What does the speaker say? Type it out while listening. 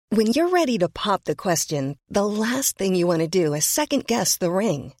When you're ready to pop the question, the last thing you want to do is second-guess the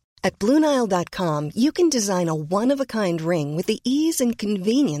ring. At BlueNile.com, you can design a one-of-a-kind ring with the ease and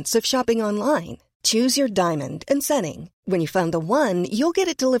convenience of shopping online. Choose your diamond and setting. When you find the one, you'll get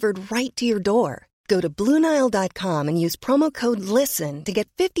it delivered right to your door. Go to BlueNile.com and use promo code LISTEN to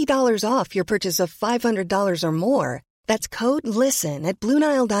get $50 off your purchase of $500 or more. That's code LISTEN at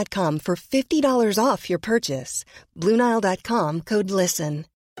BlueNile.com for $50 off your purchase. BlueNile.com, code LISTEN.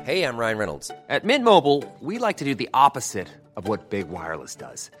 Hey, I'm Ryan Reynolds. At Mint Mobile, we like to do the opposite of what Big Wireless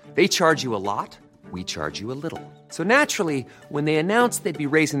does. They charge you a lot, we charge you a little. So naturally, when they announced they'd be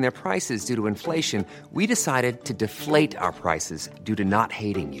raising their prices due to inflation, we decided to deflate our prices due to not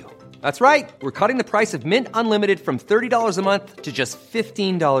hating you. That's right. We're cutting the price of Mint Unlimited from $30 a month to just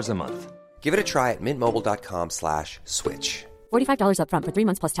 $15 a month. Give it a try at mintmobile.com/switch. $45 up front for 3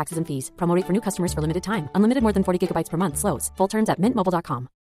 months plus taxes and fees. Promo rate for new customers for limited time. Unlimited more than 40 gigabytes per month. Slows full terms at mintmobile.com.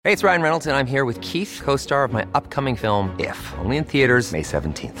 Hey, it's Ryan Reynolds, and I'm here with Keith, co-star of my upcoming film, If, only in theaters May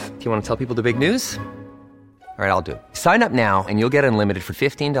 17th. Do you want to tell people the big news? All right, I'll do it. Sign up now and you'll get unlimited for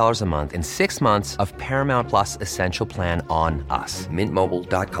 $15 a month and 6 months of Paramount Plus Essential Plan on us.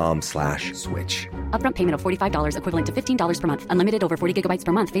 Mintmobile.com/switch. Upfront payment of $45 equivalent to $15 per month. Unlimited over 40 gigabytes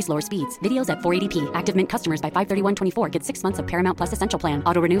per month. Face lower speeds. Videos at 480p. Active Mint customers by 531.24 get 6 months of Paramount Plus Essential Plan.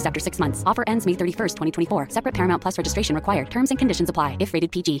 Auto renews after 6 months. Offer ends May 31st, 2024. Separate Paramount Plus registration required. Terms and conditions apply if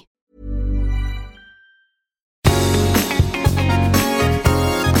rated PG.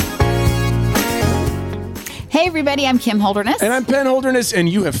 Hey, everybody, I'm Kim Holderness. And I'm Penn Holderness, and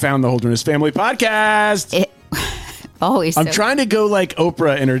you have found the Holderness Family Podcast. Always. I'm trying to go like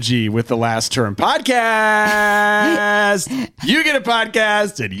Oprah energy with the last term. Podcast. You get a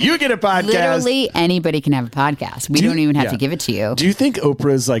podcast, and you get a podcast. Literally anybody can have a podcast. We don't even have to give it to you. Do you think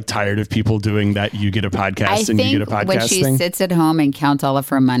Oprah's like tired of people doing that you get a podcast and you get a podcast when she thing? sits at home and counts all of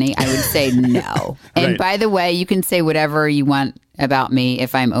her money, I would say no. And Right. by the way, you can say whatever you want about me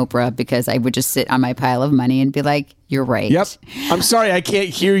if I'm Oprah, because I would just sit on my pile of money and be like, you're right. Yep. I'm sorry, I can't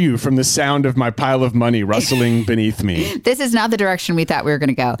hear you from the sound of my pile of money rustling beneath me. This is not the direction we thought we were going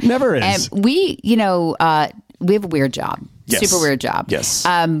to go. Never is. And we have a weird job. Yes. Super weird job. Yes.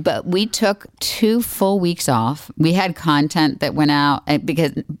 But we took 2 full weeks off. We had content that went out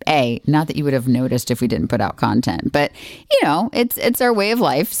because not that you would have noticed if we didn't put out content, but it's our way of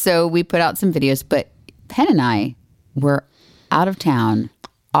life. So we put out some videos, but Penn and I were out of town,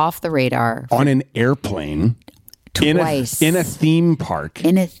 off the radar. On an airplane. Twice. In a theme park.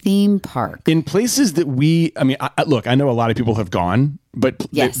 In a theme park. In places that look, I know a lot of people have gone, but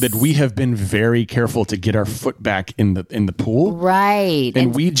Yes. that we have been very careful to get our foot back in the pool. Right.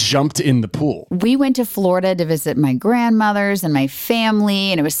 And we jumped in the pool. We went to Florida to visit my grandmothers and my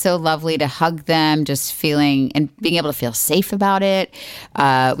family, and it was so lovely to hug them, just feeling and being able to feel safe about it.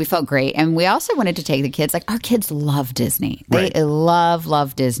 We felt great. And we also wanted to take the kids. Like, our kids love Disney. They Right.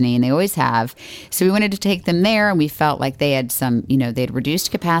 love Disney, and they always have. So we wanted to take them there, and we felt like they had some, they had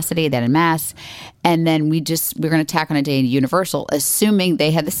reduced capacity, they had a mass. And then we're going to tack on a day in Universal, assuming they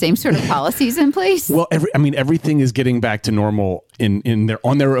had the same sort of policies in place. Well, everything is getting back to normal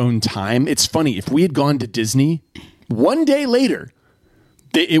on their own time. It's funny, if we had gone to Disney one day later,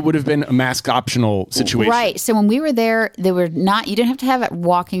 it would have been a mask optional situation. Right. So when we were there, you didn't have to have it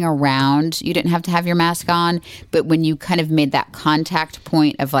walking around. You didn't have to have your mask on. But when you kind of made that contact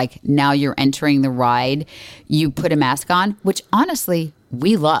point of like, now you're entering the ride, you put a mask on, which honestly,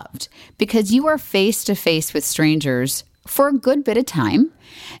 we loved, because you are face to face with strangers for a good bit of time.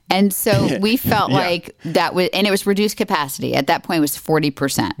 And so we felt like that was, and it was reduced capacity. At that point, it was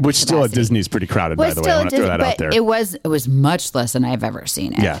 40%. Which still at Disney is pretty crowded, by the way. I want to throw that out there. It was much less than I've ever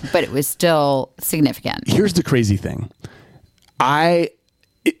seen it. Yeah. But it was still significant. Here's the crazy thing.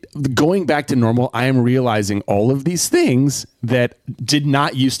 Going back to normal, I am realizing all of these things that did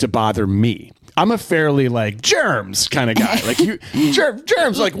not used to bother me. I'm a fairly like germs kind of guy. Like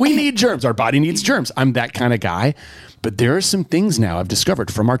germs, like we need germs. Our body needs germs. I'm that kind of guy. But there are some things now I've discovered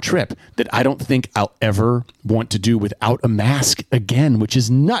from our trip that I don't think I'll ever want to do without a mask again, which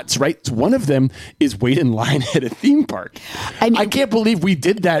is nuts, right? One of them is wait in line at a theme park. I can't believe we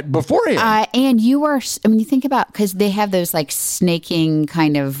did that beforehand. And you think about, because they have those like snaking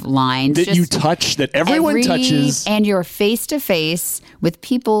kind of lines. That you touch, that everyone touches. And you're face to face with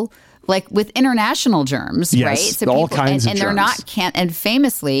people like with international germs, yes, right? So all kinds of germs. And they're not, and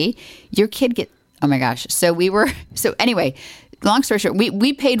famously, your kid oh my gosh. So anyway, long story short,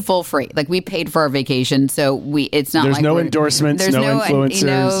 we paid full freight. Like, we paid for our vacation. So it's not there's like no endorsements, no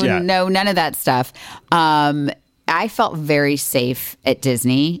influencers. No, none of that stuff. I felt very safe at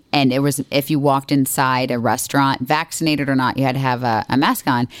Disney, and it was, if you walked inside a restaurant, vaccinated or not, you had to have a mask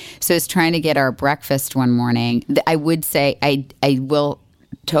on. So I was trying to get our breakfast one morning. I would say, I will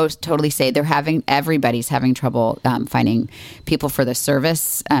totally say everybody's having trouble finding people for the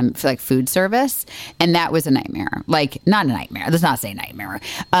service, for like food service, and that was a nightmare. Like, not a nightmare. Let's not say nightmare,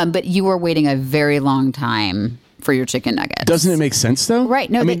 but you were waiting a very long time for your chicken nuggets. Doesn't it make sense though? Right.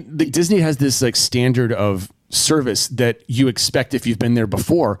 No, I mean, Disney has this like standard of service that you expect if you've been there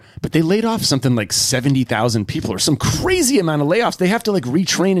before, but they laid off something like 70,000 people or some crazy amount of layoffs. They have to like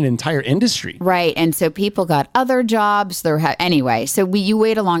retrain an entire industry. Right. And so people got other jobs. Anyway, so you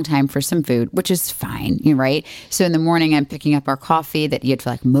wait a long time for some food, which is fine. Right. So in the morning, I'm picking up our coffee that you had to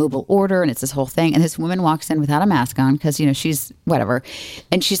like mobile order, and it's this whole thing. And this woman walks in without a mask on because, she's whatever.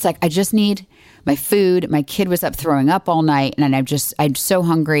 And she's like, I just need my food. My kid was up throwing up all night, and I'm so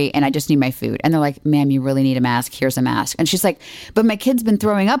hungry, and I just need my food. And they're like, ma'am, you really need a mask. Here's a mask. And she's like, but my kid's been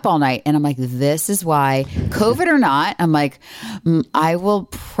throwing up all night. And I'm like, this is why, COVID or not, I'm like, I will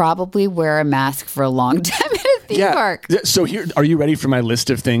probably wear a mask for a long time at a theme park. So here, are you ready for my list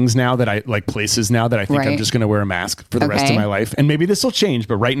of things now that I like, places now that I think I'm just going to wear a mask for the rest of my life? And maybe this will change,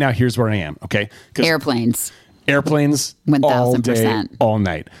 but right now, here's where I am. Okay. Airplanes 1000%. All day, all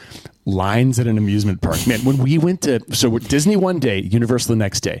night. Lines at an amusement park. Man, when we went to Disney one day, Universal the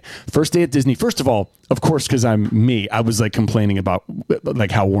next day. First day at Disney, first of all, of course, because I'm me, I was like complaining about like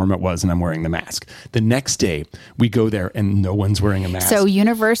how warm it was and I'm wearing the mask. The next day, we go there and no one's wearing a mask. So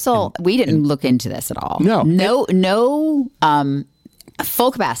Universal, we didn't look into this at all. No,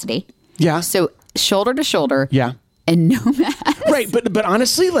 full capacity. Yeah. So shoulder to shoulder. Yeah. And no mask. Right. But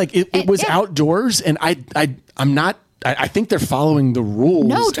honestly, like it was outdoors, and I'm not. I think they're following the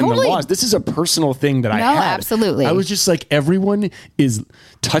rules and the laws. This is a personal thing that I had. No, absolutely. I was just like, everyone is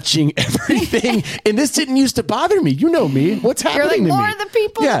touching everything, and this didn't used to bother me. You know me. What's happening to me? You're like, more of the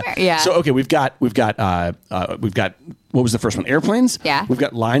people. Yeah. So okay, we've got. What was the first one? Airplanes. Yeah. We've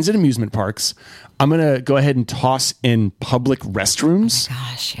got lines at amusement parks. I'm going to go ahead and toss in public restrooms. Oh my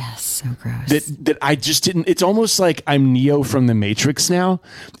gosh, yes. So gross. That I just didn't. It's almost like I'm Neo from the Matrix now,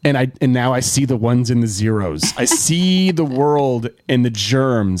 and now I see the ones and the zeros. I see the world and the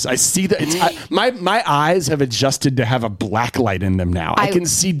germs. I see my eyes have adjusted to have a black light in them now. I can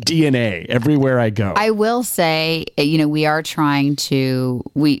see DNA everywhere I go. I will say, we are trying to.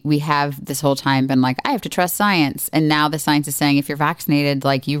 We have this whole time been like, I have to trust science, and now the science is saying if you're vaccinated,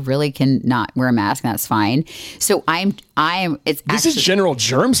 like you really can not wear a mask. And that's fine. So this is general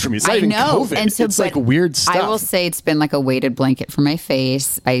germs for me. It's not even COVID. And so, it's like weird stuff. I will say it's been like a weighted blanket for my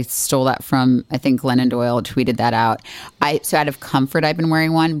face. I stole that from, I think Glennon Doyle tweeted that out. So out of comfort, I've been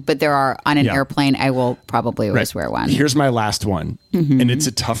wearing one, but there are on an airplane, I will probably always wear one. Here's my last one. And it's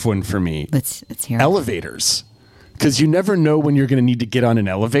a tough one for me. Let's hear it. Elevators. Because you never know when you're going to need to get on an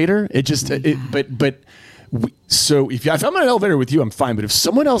elevator. So if I'm on an elevator with you, I'm fine. But if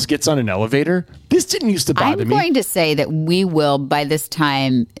someone else gets on an elevator, this didn't used to bother me. I'm going to say that we will, by this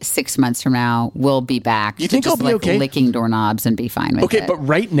time, 6 months from now, we'll be back. You think I'll be okay? Licking doorknobs and be fine with it. Okay, but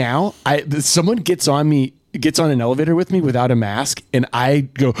right now, someone gets on an elevator with me without a mask, and I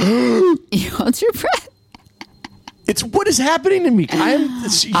go, you hold your breath. It's what is happening to me.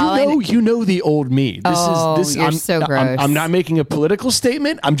 You know the old me. You're so gross. I'm not making a political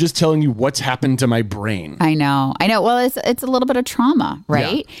statement. I'm just telling you what's happened to my brain. I know. Well, it's a little bit of trauma,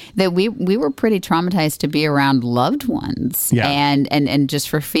 right? Yeah. That we were pretty traumatized to be around loved ones, and just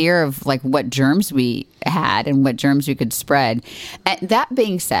for fear of like what germs we had and what germs we could spread. And that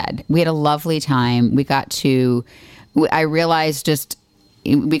being said, we had a lovely time. I realized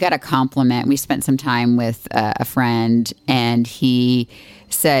we got a compliment. We spent some time with a friend, and he's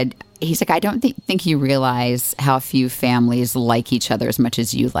like, I don't think you realize how few families like each other as much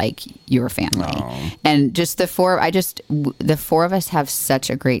as you like your family. Oh. And just the four of us have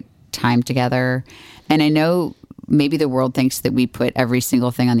such a great time together. And I know maybe the world thinks that we put every single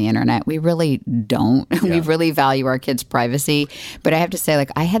thing on the internet. We really don't. Yeah. We really value our kids' privacy. But I have to say,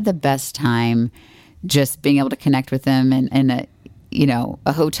 like, I had the best time just being able to connect with them and a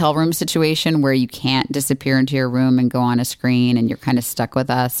hotel room situation where you can't disappear into your room and go on a screen and you're kind of stuck with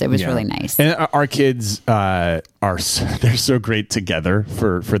us. It was really nice. And our kids they're so great together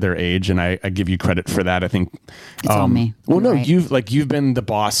for their age, and I give you credit for that. I think it's all me. Well, no, right. You've been the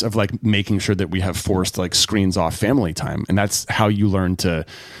boss of like making sure that we have forced like screens off family time, and that's how you learn to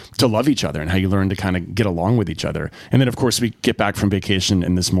love each other and how you learn to kind of get along with each other. And then, of course, we get back from vacation,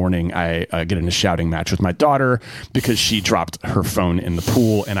 and this morning I get in a shouting match with my daughter because she dropped her phone in the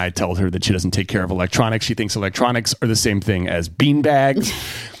pool, and I tell her that she doesn't take care of electronics. She thinks electronics are the same thing as beanbags.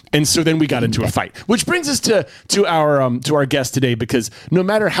 And so then we got into a fight, which brings us to our guest today, because no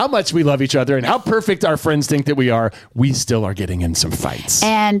matter how much we love each other and how perfect our friends think that we are, we still are getting in some fights.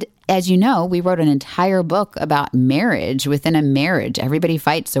 And as you know, we wrote an entire book about marriage within a marriage. Everybody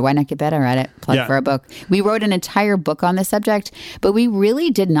fights, so why not get better at it? Plug for a book. We wrote an entire book on this subject, but we really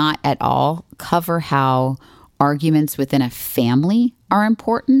did not at all cover how arguments within a family are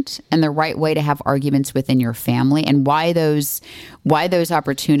important and the right way to have arguments within your family, and why those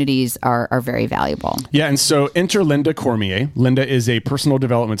opportunities are very valuable. Yeah, and so enter Linda Cormier. Linda is a personal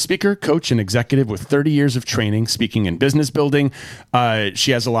development speaker, coach, and executive with 30 years of training, speaking and business building.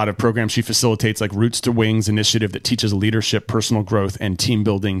 She has a lot of programs she facilitates, like Roots to Wings initiative that teaches leadership, personal growth, and team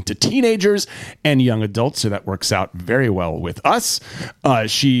building to teenagers and young adults. So that works out very well with us.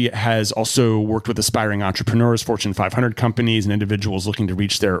 She has also worked with aspiring entrepreneurs, Fortune 500 companies, and individuals looking to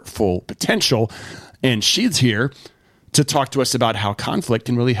reach their full potential. And she's here to talk to us about how conflict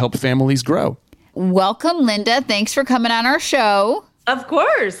can really help families grow. Welcome, Linda. Thanks for coming on our show. Of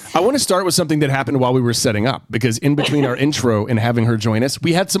course. I want to start with something that happened while we were setting up, because in between our intro and having her join us,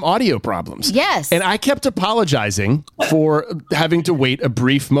 we had some audio problems. Yes. And I kept apologizing for having to wait a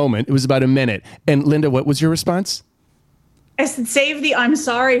brief moment. It was about a minute. And Linda, what was your response? I said, save the I'm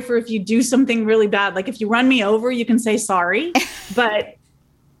sorry for if you do something really bad. Like if you run me over, you can say sorry. But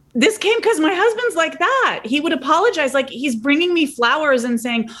this came because my husband's like that. He would apologize. Like he's bringing me flowers and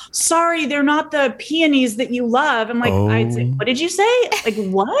saying, sorry, they're not the peonies that you love. I'm like, I'd say, what did you say? Like,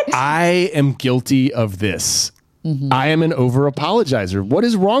 what? I am guilty of this. Mm-hmm. I am an over apologizer. What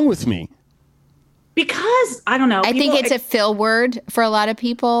is wrong with me? Because I don't know. I think it's a fill word for a lot of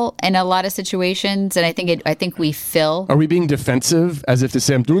people in a lot of situations, and I think we fill. Are we being defensive, as if to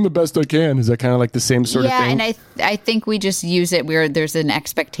say I'm doing the best I can? Is that kind of like the same sort of thing? Yeah, and I think we just use it where there's an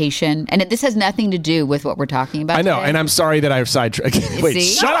expectation, and this has nothing to do with what we're talking about. I know, today. and I'm sorry that I've sidetracked. Wait,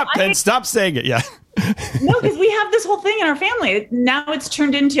 See? shut up, Ben. Stop saying it. Yeah. No, because we have this whole thing in our family. Now it's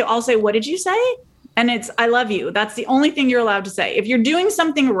turned into, I'll say, what did you say? And it's, I love you. That's the only thing you're allowed to say. If you're doing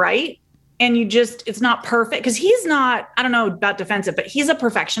something right, and it's not perfect, because he's not, I don't know about defensive, but he's a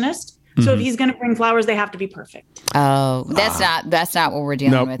perfectionist. Mm-hmm. So if he's going to bring flowers, they have to be perfect. Oh, that's not what we're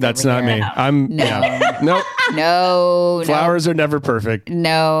dealing with. That's not me. No. Flowers are never perfect.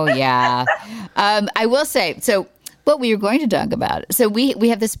 No. Yeah. I will say, so what we were going to talk about. So we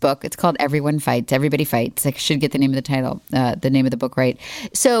have this book. It's called Everyone Fights. Everybody Fights. I should get the name of the title, the name of the book right.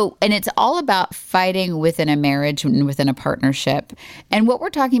 So, and it's all about fighting within a marriage and within a partnership. And what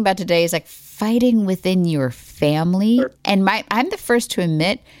we're talking about today is like fighting within your family. And I'm the first to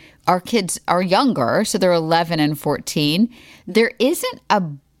admit, our kids are younger, so they're 11 and 14. There isn't a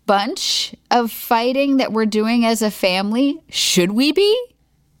bunch of fighting that we're doing as a family. Should we be?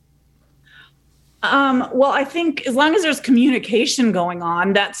 Well, I think as long as there's communication going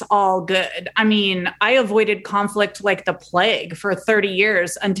on, that's all good. I mean, I avoided conflict like the plague for 30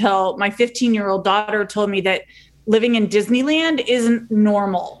 years until my 15-year-old daughter told me that living in Disneyland isn't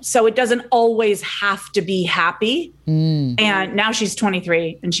normal. So it doesn't always have to be happy. And now she's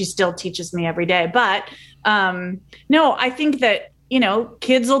 23 and she still teaches me every day. But no, I think that,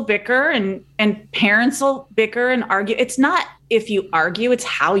 kids will bicker and parents will bicker and argue. It's not if you argue, it's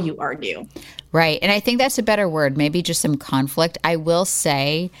how you argue. Right. And I think that's a better word, maybe just some conflict. I will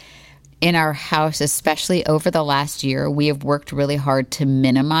say in our house, especially over the last year, we have worked really hard to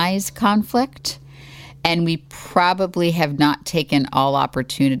minimize conflict. And we probably have not taken all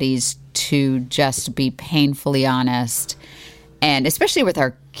opportunities to just be painfully honest. And especially with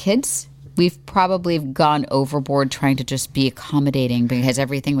our kids, we've probably gone overboard trying to just be accommodating because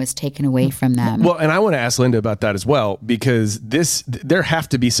everything was taken away from them. Well, and I want to ask Linda about that as well, because there have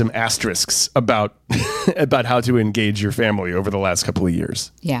to be some asterisks about about how to engage your family over the last couple of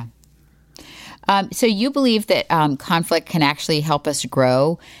years. Yeah. So you believe that conflict can actually help us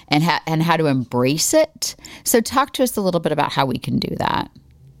grow and how to embrace it. So talk to us a little bit about how we can do that.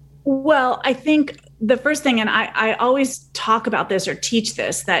 Well, I think the first thing, and I always talk about this or teach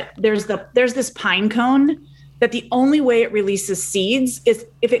this, that there's this pine cone that the only way it releases seeds is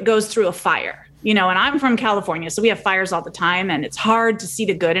if it goes through a fire, and I'm from California, so we have fires all the time and it's hard to see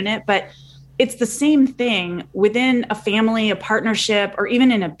the good in it, but it's the same thing within a family, a partnership, or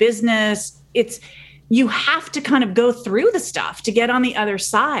even in a business. You have to kind of go through the stuff to get on the other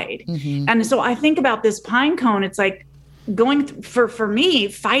side. Mm-hmm. And so I think about this pine cone, it's like, for me,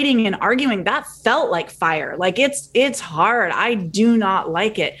 fighting and arguing, that felt like fire. Like it's hard. I do not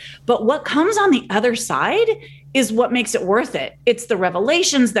like it. But what comes on the other side is what makes it worth it. It's the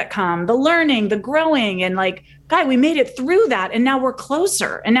revelations that come, the learning, the growing, and like, God, we made it through that. And now we're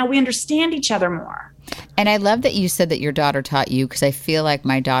closer and now we understand each other more. And I love that you said that your daughter taught you, because I feel like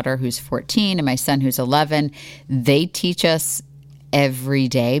my daughter who's 14 and my son who's 11, they teach us every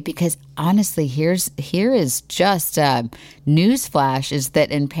day, because honestly, here is just a newsflash, is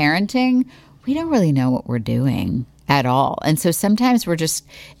that in parenting, we don't really know what we're doing at all. And so sometimes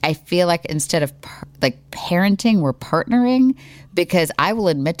I feel like instead of parenting, we're partnering, because I will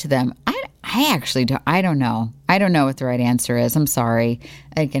admit to them, I actually don't, I don't know. I don't know what the right answer is. I'm sorry.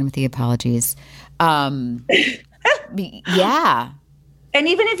 Again, with the apologies. Yeah. And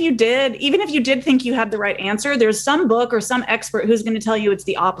even if you did think you had the right answer, there's some book or some expert who's going to tell you it's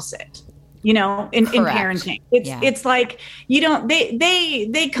the opposite. In parenting, it's like,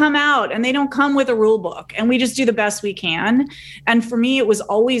 they come out and they don't come with a rule book, and we just do the best we can. And for me, it was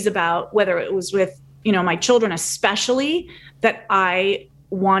always about, whether it was with, my children, especially, that I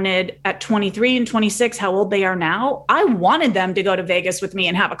wanted at 23 and 26, how old they are now, I wanted them to go to Vegas with me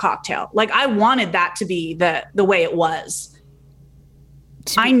and have a cocktail. Like, I wanted that to be the way it was.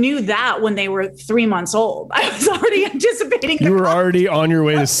 I knew that when they were 3 months old. I was already anticipating. You were already on your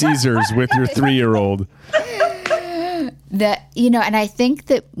way to Caesars with your 3-year-old. And I think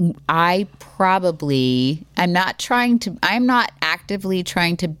that I'm not actively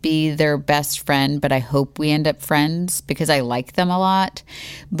trying to be their best friend, but I hope we end up friends because I like them a lot.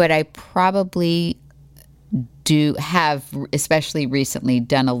 But I probably have, especially recently,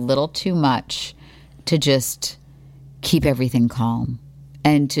 done a little too much to just keep everything calm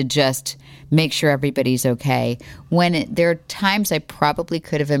and to just make sure everybody's okay. There are times I probably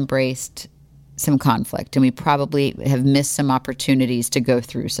could have embraced some conflict, and we probably have missed some opportunities to go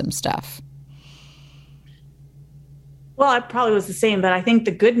through some stuff. Well, I probably was the same, but I think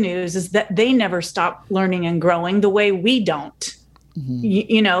the good news is that they never stop learning and growing the way we don't.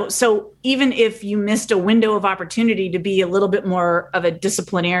 Mm-hmm. So even if you missed a window of opportunity to be a little bit more of a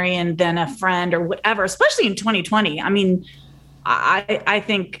disciplinarian than a friend or whatever, especially in 2020, I mean, I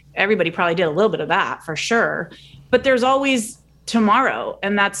think everybody probably did a little bit of that for sure, but there's always tomorrow.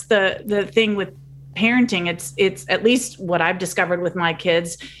 And that's the thing with parenting. It's at least what I've discovered with my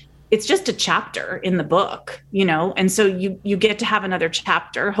kids. It's just a chapter in the book, and so you get to have another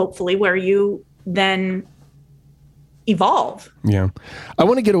chapter, hopefully, where you then evolve. Yeah. I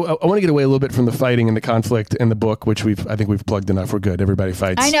want to get away a little bit from the fighting and the conflict in the book, which I think we've plugged enough. We're good. Everybody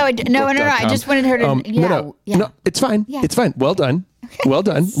fights. I know. No. I just wanted her to. No, it's fine. Yeah. It's fine. Well done. Okay. Well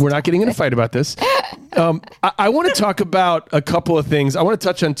done. We're not getting in a fight about this. I want to talk about a couple of things. I want to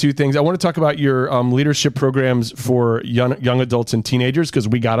touch on two things. I want to talk about your leadership programs for young adults and teenagers, because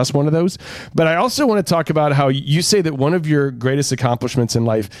we got us one of those. But I also want to talk about how you say that one of your greatest accomplishments in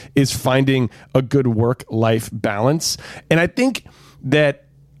life is finding a good work-life balance. And I think that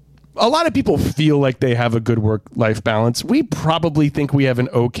a lot of people feel like they have a good work-life balance. We probably think we have an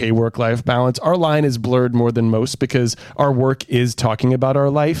okay work-life balance. Our line is blurred more than most because our work is talking about our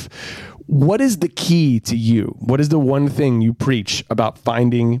life. What is the key to you? What is the one thing you preach about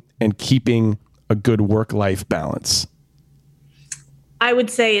finding and keeping a good work-life balance? I would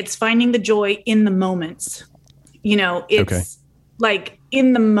say it's finding the joy in the moments. It's like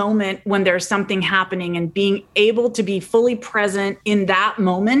in the moment when there's something happening, and being able to be fully present in that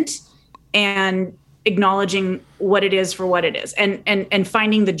moment and acknowledging what it is for what it is, and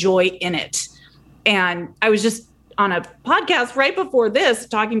finding the joy in it. And I was just on a podcast right before this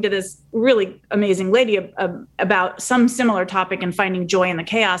talking to this really amazing lady about some similar topic and finding joy in the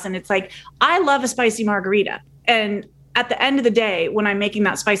chaos. And it's like, I love a spicy margarita. And at the end of the day, when I'm making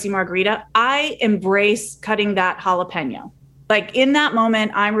that spicy margarita, I embrace cutting that jalapeno. Like, in that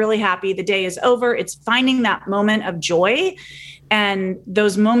moment, I'm really happy. The day is over. It's finding that moment of joy, and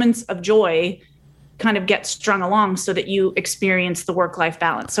those moments of joy kind of get strung along so that you experience the work-life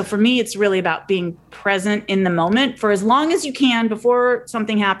balance. So for me, it's really about being present in the moment for as long as you can before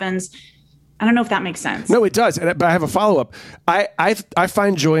something happens. I don't know if that makes sense. No, it does. But I have a follow-up. I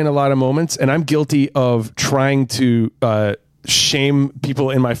find joy in a lot of moments, and I'm guilty of trying to shame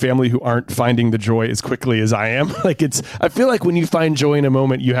people in my family who aren't finding the joy as quickly as I am. I feel like when you find joy in a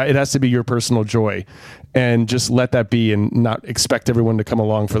moment, it has to be your personal joy, and just let that be and not expect everyone to come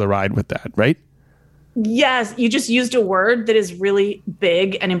along for the ride with that. Right? Yes. You just used a word that is really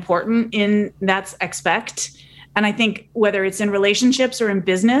big and important, that's expect. And I think whether it's in relationships or in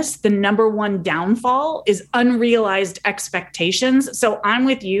business, the number one downfall is unrealized expectations. So I'm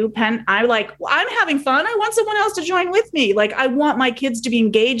with you, Penn. I'm having fun. I want someone else to join with me. Like, I want my kids to be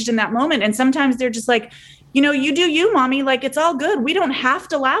engaged in that moment. And sometimes they're just like, you do you, mommy. Like, it's all good. We don't have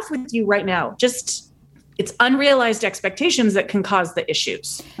to laugh with you right now. It's unrealized expectations that can cause the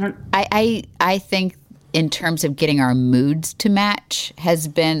issues. I think in terms of getting our moods to match has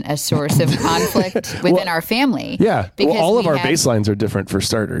been a source of conflict within our family. Yeah. Because all of our have, baselines are different for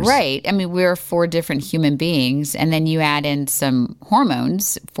starters. Right. I mean, we're 4 different human beings, and then you add in some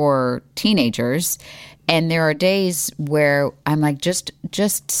hormones for teenagers. And there are days where I'm like, just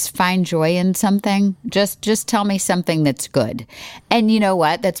find joy in something. Just tell me something that's good. And you know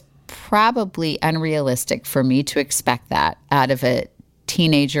what? That's probably unrealistic for me to expect that out of a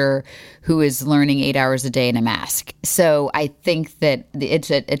teenager who is learning 8 hours a day in a mask. So I think that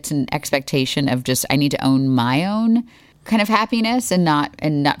it's an expectation of just, I need to own my own kind of happiness and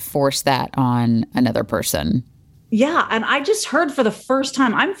not force that on another person. Yeah. And I just heard for the first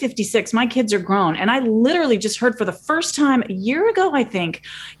time, I'm 56, my kids are grown. And I literally just heard for the first time a year ago, I think,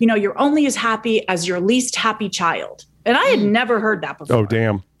 you're only as happy as your least happy child. And I had never heard that before. Oh,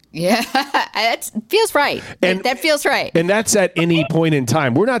 damn. Yeah, that feels right. That feels right. And that's at any point in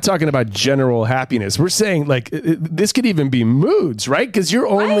time. We're not talking about general happiness. We're saying like this could even be moods, right? Because you're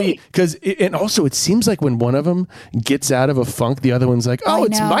only and also it seems like when one of them gets out of a funk, the other one's like, oh,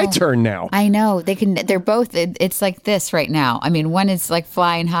 it's my turn now. I know they're both. It's like this right now. I mean, one is like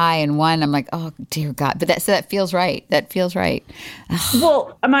flying high, and one I'm like, oh dear God. But that feels right. That feels right.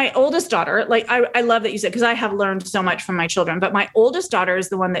 Well, my oldest daughter, like I love that you said, because I have learned so much from my children. But my oldest daughter is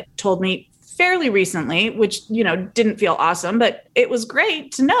the one that told me fairly recently, which, didn't feel awesome, but it was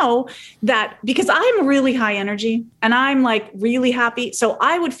great to know that because I'm really high energy and I'm like really happy. So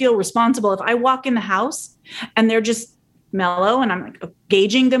I would feel responsible if I walk in the house and they're just mellow and I'm like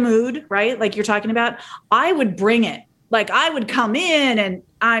gauging the mood, right? Like you're talking about, I would bring it. Like I would come in and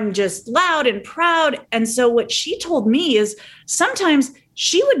I'm just loud and proud. And so what she told me is sometimes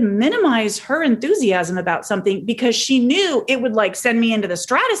she would minimize her enthusiasm about something because she knew it would like send me into the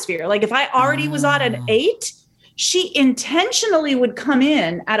stratosphere. Like if I already was at an 8, she intentionally would come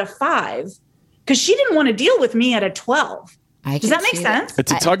in at a 5 because she didn't want to deal with me at a 12. Does that make sense?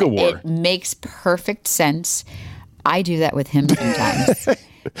 It's a tug of war. It makes perfect sense. I do that with him sometimes.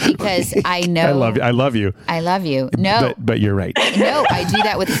 Because I know I love you. I love you. No, but you're right. No, I do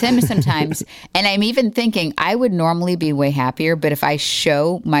that with him sometimes, and I'm even thinking I would normally be way happier, but if I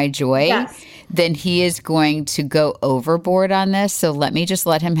show my joy, then he is going to go overboard on this. So let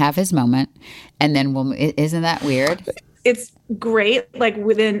him have his moment, and then isn't that weird? It's great, like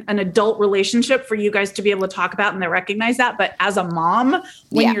within an adult relationship for you guys to be able to talk about and to recognize that. But as a mom,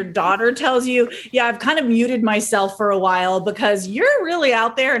 when your daughter tells you, I've kind of muted myself for a while because you're really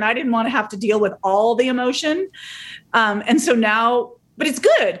out there and I didn't want to have to deal with all the emotion. And so now, but it's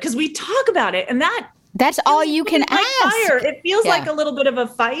good because we talk about it and that's all you can ask. Fire. It feels like a little bit of a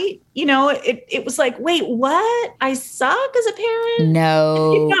fight. It was like, wait, what? I suck as a parent?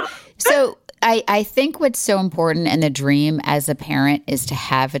 No. So I think what's so important in the dream as a parent is to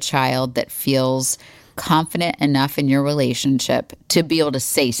have a child that feels confident enough in your relationship to be able to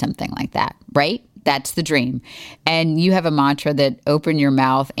say something like that, right? That's the dream. And you have a mantra that open your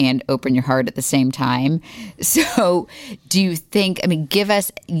mouth and open your heart at the same time. So do you think,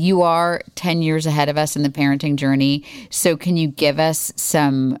 you are 10 years ahead of us in the parenting journey. So can you give us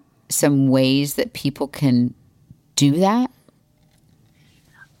some ways that people can do that?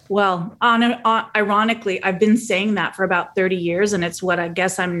 Well, ironically, I've been saying that for about 30 years, and it's what I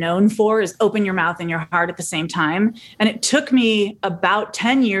guess I'm known for is open your mouth and your heart at the same time. And it took me about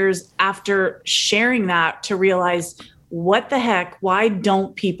 10 years after sharing that to realize what the heck, why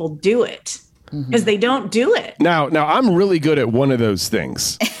don't people do it? Because they don't do it. Now I'm really good at one of those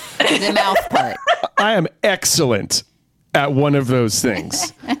things. The mouth part. I am excellent at one of those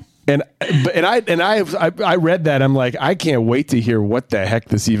things. And I read that. I'm like, I can't wait to hear what the heck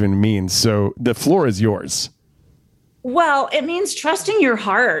this even means. So the floor is yours. Well, it means trusting your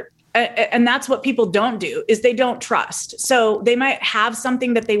heart. And that's what people don't do is they don't trust. So they might have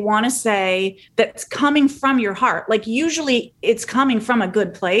something that they want to say that's coming from your heart. Like usually it's coming from a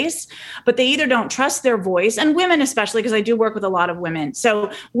good place, but they either don't trust their voice, and women especially, because I do work with a lot of women.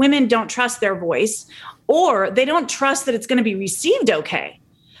 So women don't trust their voice, or they don't trust that it's going to be received okay.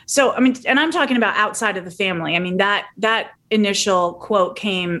 So, and I'm talking about outside of the family. That initial quote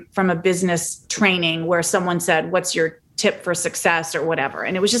came from a business training where someone said, what's your tip for success or whatever?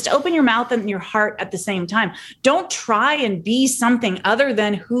 And it was just open your mouth and your heart at the same time. Don't try and be something other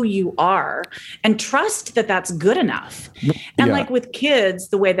than who you are, and trust that that's good enough. And like with kids,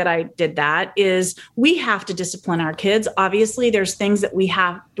 the way that I did that is we have to discipline our kids. Obviously, there's things that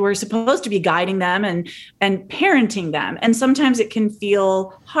we're supposed to be guiding them and parenting them. And sometimes it can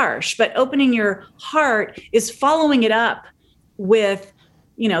feel harsh, but opening your heart is following it up with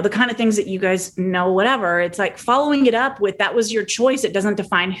the kind of things that you guys know, whatever. It's like following it up with, that was your choice. It doesn't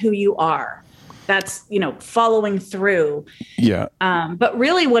define who you are. That's, following through. Yeah. But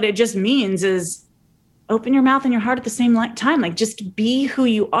really what it just means is open your mouth and your heart at the same time. Like, just be who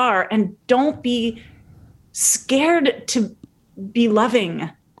you are and don't be scared to be loving.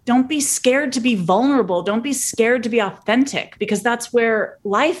 Don't be scared to be vulnerable. Don't be scared to be authentic, because that's where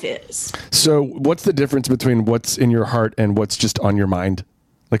life is. So what's the difference between what's in your heart and what's just on your mind?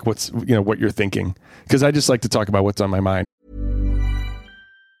 Like what's, what you're thinking? Because I just like to talk about what's on my mind.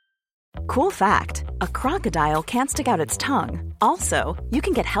 Cool fact, a crocodile can't stick out its tongue. Also, you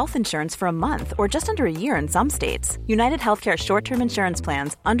can get health insurance for a month or just under a year in some states. United Healthcare short-term insurance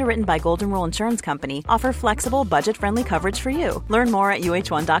plans, underwritten by Golden Rule Insurance Company, offer flexible, budget-friendly coverage for you. Learn more at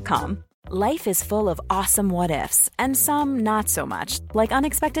UH1.com. Life is full of awesome what-ifs and some not so much, like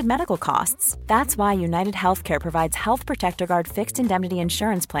unexpected medical costs. That's why United Healthcare provides Health Protector Guard fixed indemnity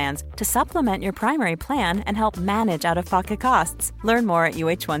insurance plans to supplement your primary plan and help manage out-of-pocket costs. Learn more at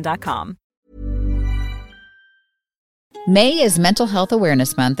UH1.com. May is Mental Health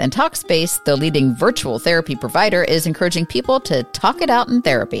Awareness Month, and Talkspace, the leading virtual therapy provider, is encouraging people to talk it out in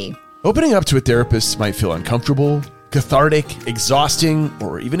therapy. Opening up to a therapist might feel uncomfortable, cathartic, exhausting,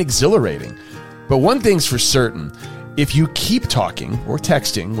 or even exhilarating. But one thing's for certain, if you keep talking or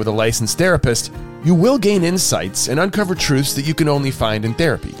texting with a licensed therapist, you will gain insights and uncover truths that you can only find in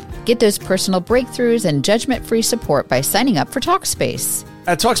therapy. Get those personal breakthroughs and judgment-free support by signing up for Talkspace.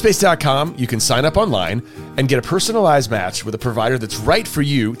 At Talkspace.com, you can sign up online and get a personalized match with a provider that's right for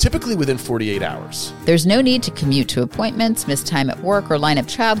you, typically within 48 hours. There's no need to commute to appointments, miss time at work, or line up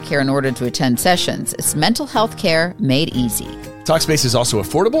childcare in order to attend sessions. It's mental health care made easy. Talkspace is also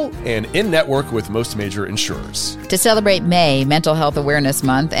affordable and in-network with most major insurers. To celebrate May, Mental Health Awareness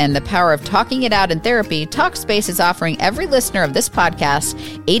Month, and the power of talking it out in therapy, Talkspace is offering every listener of this podcast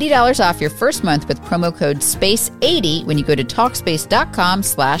 $80 off your first month with promo code SPACE80 when you go to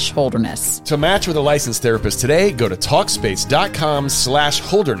Talkspace.com/Holderness. To match with a licensed therapist today, go to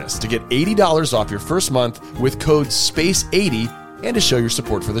Talkspace.com/Holderness to get $80 off your first month with code SPACE80 and to show your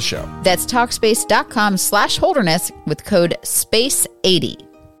support for the show. That's Talkspace.com/Holderness with code SPACE80.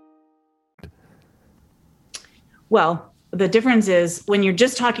 Well, the difference is when you're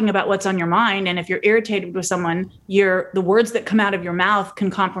just talking about what's on your mind, and if you're irritated with someone, the words that come out of your mouth can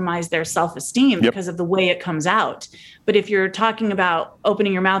compromise their self-esteem because of the way it comes out. But if you're talking about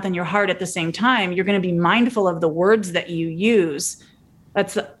opening your mouth and your heart at the same time, you're going to be mindful of the words that you use.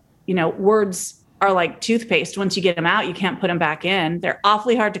 That's, words are like toothpaste. Once you get them out, you can't put them back in. They're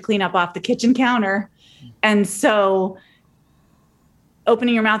awfully hard to clean up off the kitchen counter. And so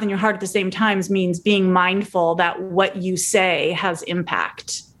opening your mouth and your heart at the same time means being mindful that what you say has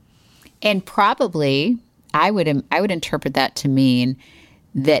impact. And probably I would interpret that to mean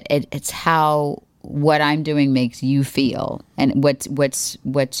that it's how what I'm doing makes you feel, and what's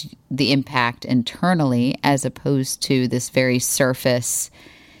the impact internally, as opposed to this very surface.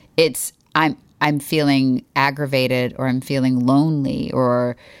 It's I'm feeling aggravated, or I'm feeling lonely,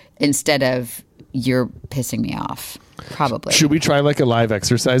 or instead of you're pissing me off. Probably. Should we try like a live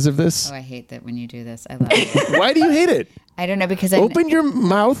exercise of this? Oh, I hate that when you do this. I love it. Why do you hate it? I don't know, because open your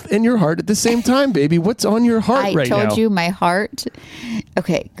mouth and your heart at the same time, baby. What's on your heart right now? I told you my heart.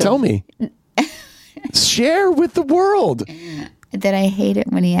 Okay. Go. Tell me. Share with the world. That I hate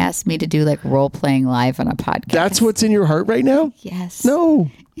it when he asks me to do like role playing live on a podcast. That's what's in your heart right now? Yes. No.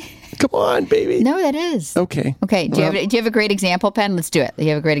 Come on, baby. No, that is. Okay. Okay. Do you have a great example, Penn? Let's do it. Do you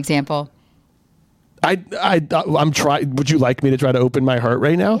have a great example? I'm trying. Would you like me to try to open my heart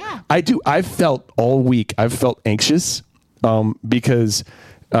right now? Yeah. I do. I've felt all week. I've felt anxious because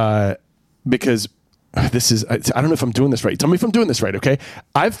this is. I don't know if I'm doing this right. Tell me if I'm doing this right. Okay.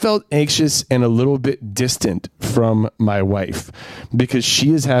 I've felt anxious and a little bit distant from my wife because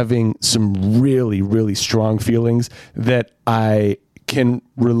she is having some really, really strong feelings that I can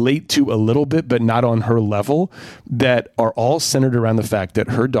relate to a little bit, but not on her level, that are all centered around the fact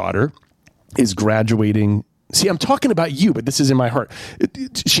that her daughter is graduating. See, I'm talking about you, but this is in my heart.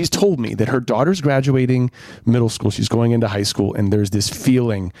 She's told me that her daughter's graduating middle school. She's going into high school, and there's this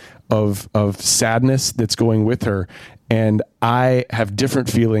feeling of sadness that's going with her. And I have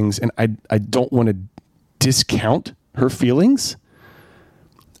different feelings, and I don't want to discount her feelings,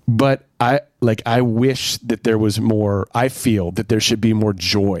 but I wish that there was more. I feel that there should be more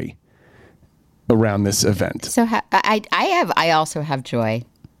joy around this event. So I also have joy.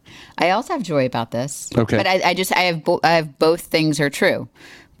 I also have joy about this. Okay. But I have both things are true.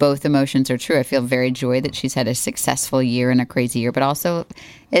 Both emotions are true. I feel very joy that she's had a successful year and a crazy year, but also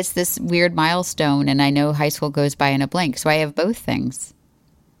it's this weird milestone, and I know high school goes by in a blink. So I have both things.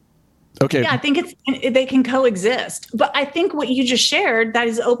 Okay. Yeah, I think they can coexist. But I think what you just shared, that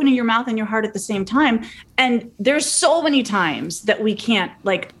is opening your mouth and your heart at the same time. And there's so many times that we can't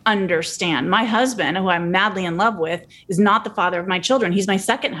like understand. My husband, who I'm madly in love with, is not the father of my children. He's my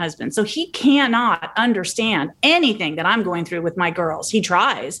second husband. So he cannot understand anything that I'm going through with my girls. He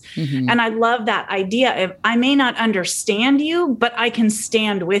tries. Mm-hmm. And I love that idea of, I may not understand you, but I can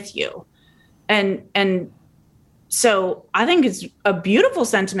stand with you. And so I think it's a beautiful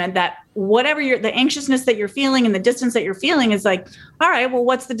sentiment that whatever the anxiousness that you're feeling and the distance that you're feeling is like, all right, well,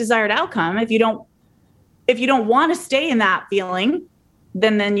 what's the desired outcome? If you don't want to stay in that feeling,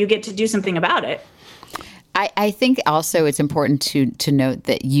 then you get to do something about it. I think also it's important to note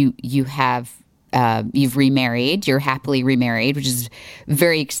that you have you've remarried, you're happily remarried, which is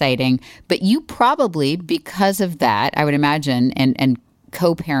very exciting. But you probably, because of that, I would imagine, and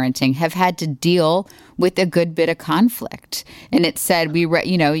co-parenting, have had to deal with a good bit of conflict. And it said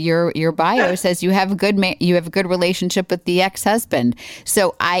your bio says you have a good relationship with the ex-husband.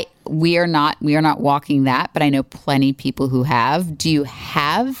 So we are not walking that, but I know plenty of people who have. Do you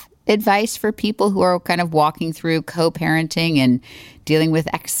have advice for people who are kind of walking through co-parenting and dealing with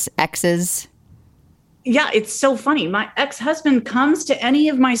exes? Yeah, it's so funny. My ex-husband comes to any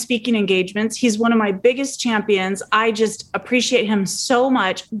of my speaking engagements. He's one of my biggest champions. I just appreciate him so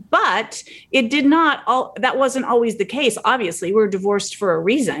much. But that wasn't always the case. Obviously, we're divorced for a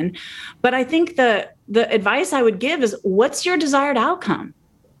reason. But I think the advice I would give is, what's your desired outcome?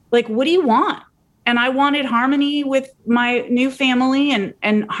 Like, what do you want? And I wanted harmony with my new family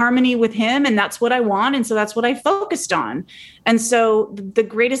and harmony with him. And that's what I want. And so that's what I focused on. And so the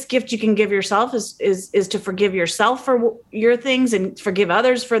greatest gift you can give yourself is to forgive yourself for your things and forgive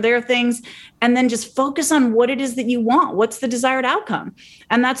others for their things. And then just focus on what it is that you want. What's the desired outcome?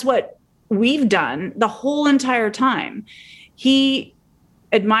 And that's what we've done the whole entire time. He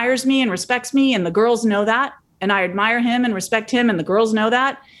admires me and respects me, and the girls know that. And I admire him and respect him, and the girls know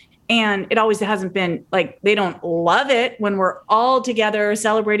that. And it always hasn't been like, they don't love it when we're all together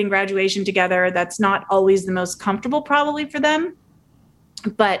celebrating graduation together. That's not always the most comfortable probably for them.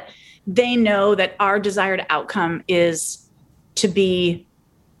 But they know that our desired outcome is to be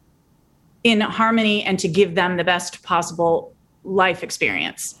in harmony and to give them the best possible life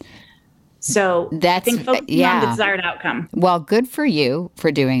experience. So I think focusing on the desired outcome. Well, good for you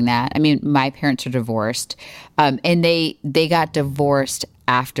for doing that. I mean, my parents are divorced, and they got divorced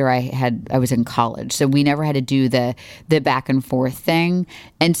after I was in college. So we never had to do the back and forth thing.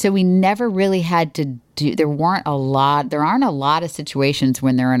 And so we never really had to do, there aren't a lot of situations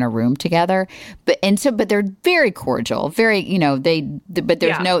when they're in a room together, but they're very cordial, very, but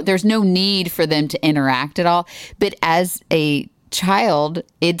there's no need for them to interact at all. But as a child,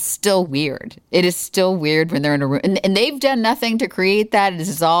 it's still weird. It is still weird when they're in a room, and they've done nothing to create that. This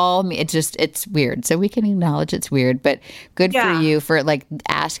is all me. It's weird. So we can acknowledge it's weird, but good for you for like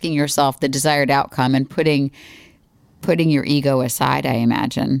asking yourself the desired outcome and putting your ego aside, I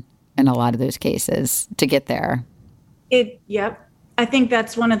imagine, in a lot of those cases to get there. Yep. I think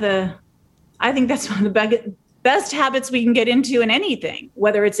that's one of the best habits we can get into in anything,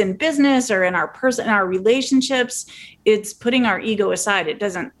 whether it's in business or in our relationships. It's putting our ego aside. It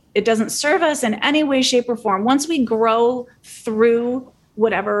doesn't serve us in any way, shape, or form. Once we grow through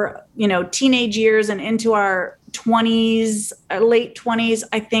whatever, teenage years and into our 20s, late 20s,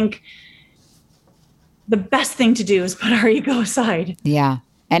 I think the best thing to do is put our ego aside. Yeah.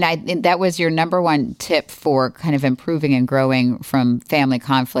 And that was your number one tip for kind of improving and growing from family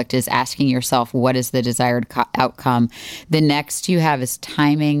conflict, is asking yourself, what is the desired outcome? The next you have is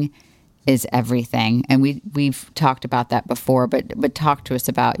timing is everything. And we've talked about that before, but talk to us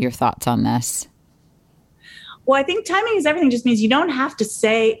about your thoughts on this. Well, I think timing is everything just means you don't have to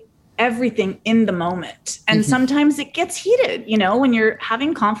say everything in the moment. And sometimes it gets heated, when you're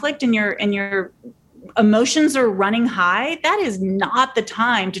having conflict and your emotions are running high. That is not the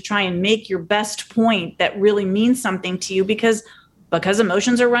time to try and make your best point that really means something to you because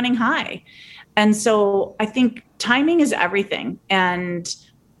emotions are running high. And so I think timing is everything. And,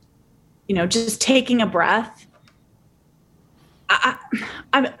 just taking a breath.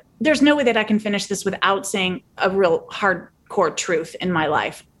 There's no way that I can finish this without saying a real hardcore truth in my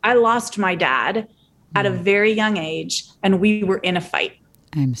life. I lost my dad at a very young age, and we were in a fight.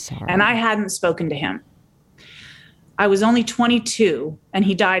 I'm sorry. And I hadn't spoken to him. I was only 22, and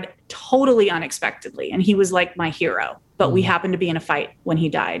he died totally unexpectedly. And he was like my hero, but we happened to be in a fight when he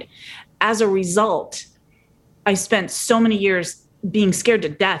died. As a result, I spent so many years being scared to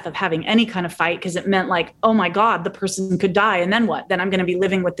death of having any kind of fight, because it meant like, oh my God, the person could die. And then what? Then I'm going to be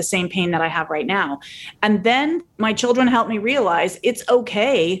living with the same pain that I have right now. And then my children helped me realize it's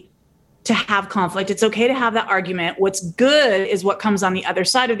okay to have conflict. It's okay to have that argument. What's good is what comes on the other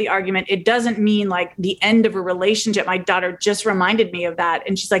side of the argument. It doesn't mean like the end of a relationship. My daughter just reminded me of that.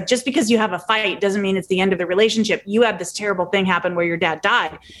 And she's like, just because you have a fight doesn't mean it's the end of the relationship. You had this terrible thing happen where your dad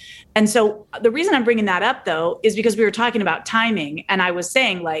died. And so the reason I'm bringing that up, though, is because we were talking about timing. And I was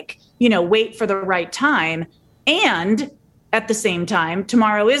saying, like, wait for the right time. And at the same time,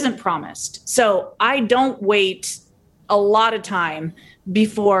 tomorrow isn't promised. So I don't wait a lot of time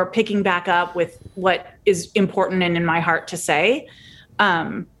before picking back up with what is important and in my heart to say.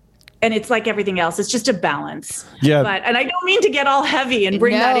 And it's like everything else. It's just a balance. Yeah. And I don't mean to get all heavy and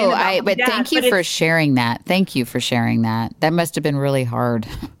bring that in. But thank you for sharing that. Thank you for sharing that. That must have been really hard.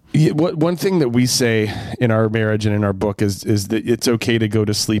 Yeah, one thing that we say in our marriage and in our book is that it's okay to go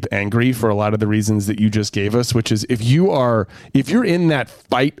to sleep angry for a lot of the reasons that you just gave us, which is if you're in that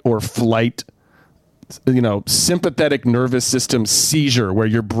fight or flight, sympathetic nervous system seizure where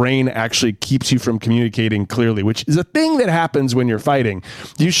your brain actually keeps you from communicating clearly, which is a thing that happens when you're fighting,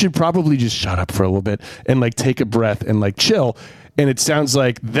 you should probably just shut up for a little bit and like take a breath and like chill. And it sounds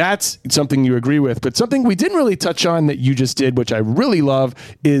like that's something you agree with. But something we didn't really touch on that you just did, which I really love,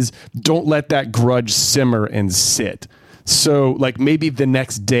 is don't let that grudge simmer and sit. So like maybe the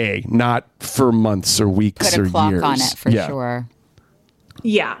next day, not for months or weeks or years. Put a clock on it for sure.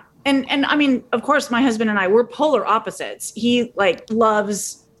 Yeah. And I mean, of course, my husband and I, we're polar opposites. He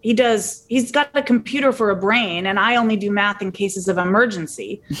he's got a computer for a brain, and I only do math in cases of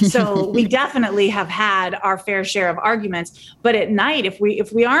emergency. So we definitely have had our fair share of arguments. But at night, if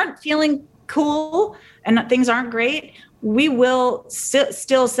we aren't feeling cool and things aren't great, we will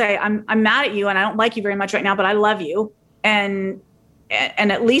still say, I'm mad at you and I don't like you very much right now, but I love you. And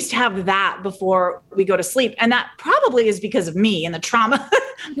at least have that before we go to sleep. And that probably is because of me and the trauma,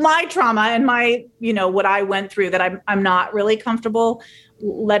 my trauma and my, what I went through, that I'm not really comfortable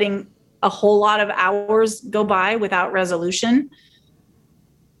letting a whole lot of hours go by without resolution.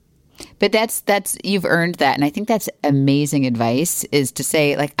 But that's you've earned that. And I think that's amazing advice, is to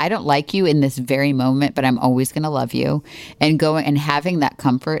say, like, I don't like you in this very moment, but I'm always going to love you. And going and having that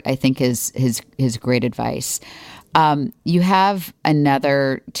comfort, I think is great advice. You have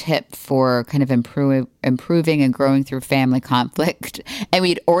another tip for kind of improving and growing through family conflict. And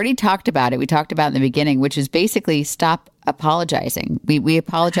we'd already talked about it. We talked about it in the beginning, which is basically stop apologizing. We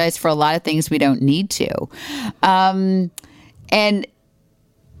apologize for a lot of things we don't need to. And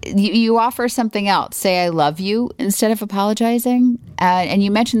you offer something else. Say, I love you instead of apologizing. And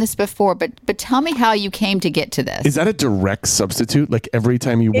you mentioned this before, but tell me how you came to get to this. Is that a direct substitute? Like every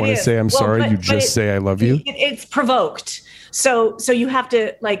time you want to say I'm sorry, you just say I love you? It's provoked. So you have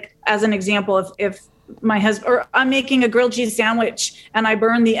to, like, as an example, if my husband, or I'm making a grilled cheese sandwich and I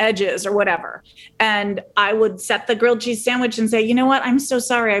burn the edges or whatever, and I would set the grilled cheese sandwich and say, you know what? I'm so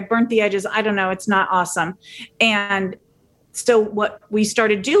sorry. I burnt the edges. I don't know. It's not awesome. And so what we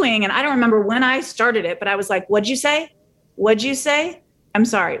started doing, and I don't remember when I started it, but I was like, what'd you say? What'd you say? I'm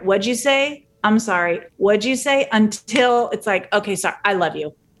sorry. What'd you say? I'm sorry. What'd you say? Until it's like, okay, sorry, I love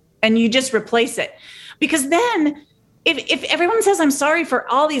you. And you just replace it. Because then if everyone says I'm sorry for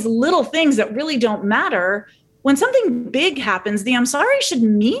all these little things that really don't matter, when something big happens, the I'm sorry should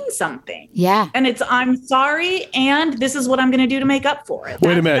mean something. Yeah. And it's I'm sorry, and this is what I'm going to do to make up for it.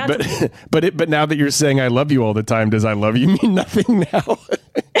 Wait a minute, but now that you're saying I love you all the time, does I love you mean nothing now?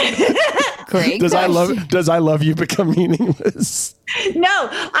 Great. Does I love you become meaningless? No,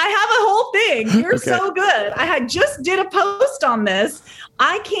 I have a whole thing. You're so good. I just did a post on this.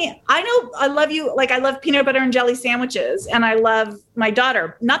 I know I love you. Like, I love peanut butter and jelly sandwiches, and I love my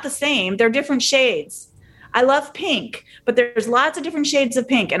daughter. Not the same. They're different shades. I love pink, but there's lots of different shades of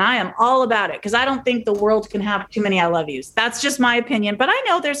pink, and I am all about it because I don't think the world can have too many I love yous. That's just my opinion, but I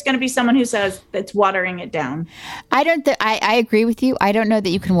know there's going to be someone who says that's watering it down. I agree with you. I don't know that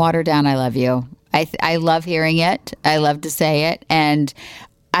you can water down I love you. I love hearing it. I love to say it, and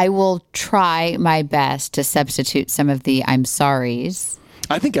I will try my best to substitute some of the I'm sorries.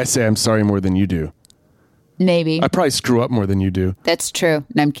 I think I say I'm sorry more than you do. Maybe. I probably screw up more than you do. That's true.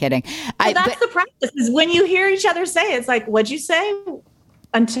 No, I'm kidding. That's the practice, is when you hear each other say it, it's like, what'd you say?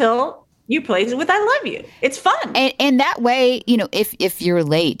 Until you place it with I love you. It's fun. And that way, if you're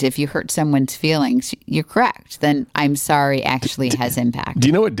late, if you hurt someone's feelings, you're correct. Then I'm sorry actually has impact. Do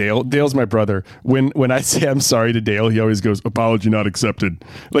you know what Dale's my brother. When I say I'm sorry to Dale, he always goes, apology not accepted.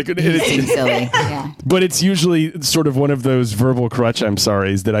 Like it's silly. Yeah. But it's usually sort of one of those verbal crutch I'm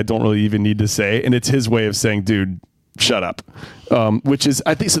sorry's that I don't really even need to say. And it's his way of saying, dude, shut up. Which is,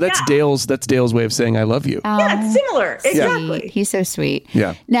 I think, so that's Dale's way of saying I love you. Yeah, it's similar. Exactly. He's so sweet.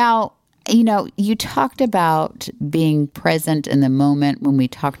 Yeah. Now, you know, you talked about being present in the moment when we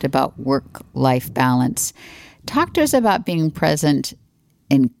talked about work-life balance. Talk to us about being present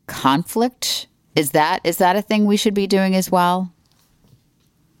in conflict. Is that a thing we should be doing as well?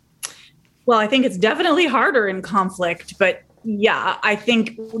 Well, I think it's definitely harder in conflict, but yeah, I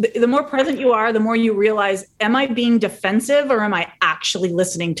think the more present you are, the more you realize, am I being defensive or am I actually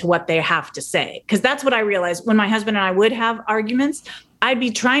listening to what they have to say? Because that's what I realized when my husband and I would have arguments. I'd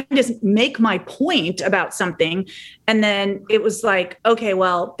be trying to make my point about something. And then it was like, okay,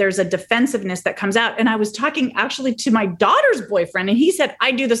 well, there's a defensiveness that comes out. And I was talking actually to my daughter's boyfriend, and he said,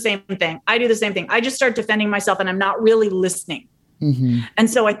 I do the same thing. I just start defending myself and I'm not really listening. Mm-hmm. And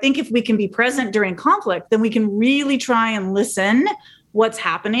so I think if we can be present during conflict, then we can really try and listen what's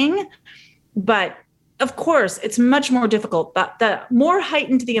happening. But of course, it's much more difficult. But the more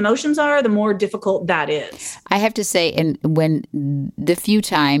heightened the emotions are, the more difficult that is. I have to say, and when the few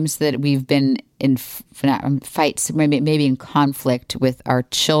times that we've been in fights, maybe in conflict with our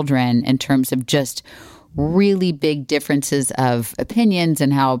children in terms of just really big differences of opinions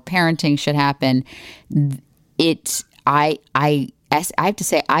and how parenting should happen, I have to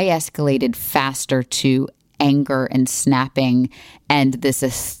say I escalated faster to anger and snapping and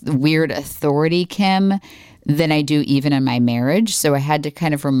this weird authority, Kim, than I do even in my marriage. So I had to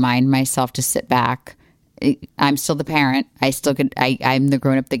kind of remind myself to sit back. I'm still the parent. I'm the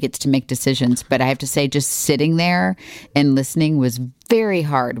grown-up that gets to make decisions. But I have to say, just sitting there and listening was very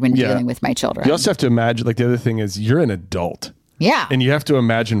hard when dealing with my children. You also have to imagine, like, the other thing is you're an adult. Yeah. And you have to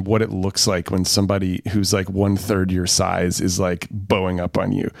imagine what it looks like when somebody who's like 1/3 your size is like bowing up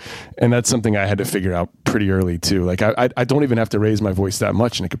on you. And that's something I had to figure out pretty early too. Like I don't even have to raise my voice that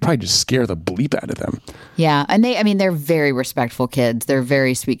much, and it could probably just scare the bleep out of them. Yeah. And they're very respectful kids. They're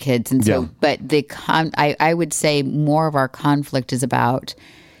very sweet kids. And so, but I would say more of our conflict is about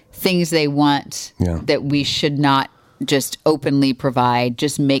things they want that we should not just openly provide,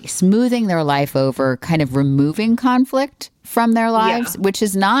 just smoothing their life over, kind of removing conflict from their lives, which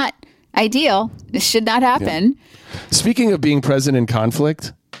is not ideal. This should not happen. Yeah. Speaking of being present in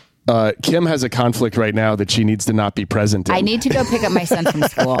conflict, Kim has a conflict right now that she needs to not be present in. I need to go pick up my son from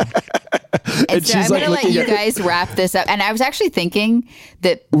school. And so I'm going to let you guys wrap this up. And I was actually thinking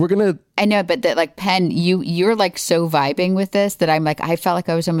that I know, but that like Penn, you're like so vibing with this that I'm like, I felt like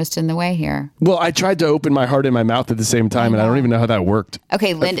I was almost in the way here. Well, I tried to open my heart and my mouth at the same time, and I don't even know how that worked.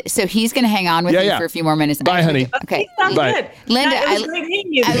 Okay, Linda. So he's going to hang on with you for a few more minutes. Bye, honey. Okay. Bye. Good. Linda,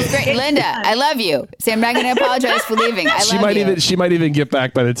 Linda, I love you. So I'm not going to apologize for leaving. She might even get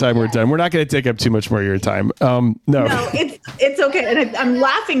back by the time we're done. We're not going to take up too much more of your time. No, it's okay. And I'm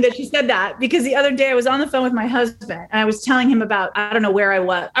laughing that she said that, because the other day I was on the phone with my husband and I was telling him about, I don't know where I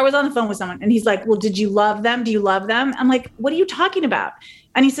was. I was on the phone with someone and he's like, well, did you love them? Do you love them? I'm like, what are you talking about?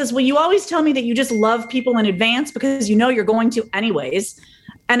 And he says, well, you always tell me that you just love people in advance because you know you're going to anyways.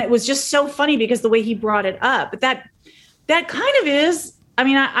 And it was just so funny because the way he brought it up, but that kind of is, I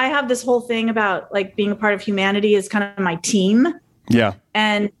mean, I have this whole thing about like being a part of humanity is kind of my team. Yeah.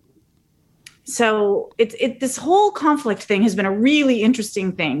 And so this whole conflict thing has been a really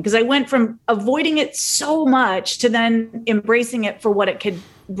interesting thing, because I went from avoiding it so much to then embracing it for what it could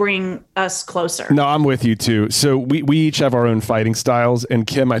bring us closer. No, I'm with you too. So we each have our own fighting styles, and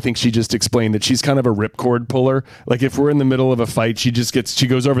Kim, I think she just explained that she's kind of a ripcord puller. Like if we're in the middle of a fight, she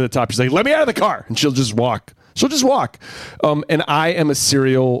goes over the top. She's like, let me out of the car. And she'll just walk. And I am a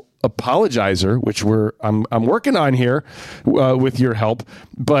serial apologizer, which I'm working on here with your help.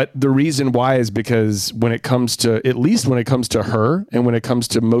 But the reason why is because when it comes to her, and when it comes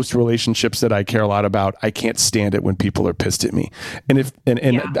to most relationships that I care a lot about, I can't stand it when people are pissed at me.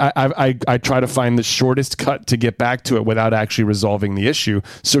 I try to find the shortest cut to get back to it without actually resolving the issue.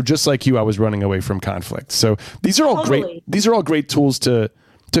 So just like you, I was running away from conflict. So these are all great. These are all great tools to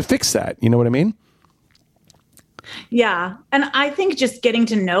fix that. You know what I mean? Yeah. And I think just getting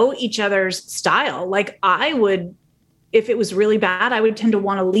to know each other's style, like I would, if it was really bad, I would tend to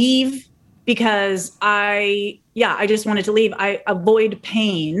want to leave because I just wanted to leave. I avoid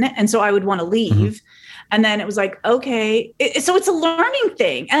pain. And so I would want to leave. Mm-hmm. And then it was like, okay. So it's a learning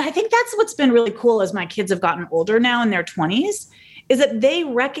thing. And I think that's what's been really cool as my kids have gotten older now in their 20s, is that they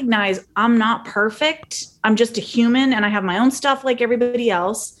recognize I'm not perfect. I'm just a human and I have my own stuff like everybody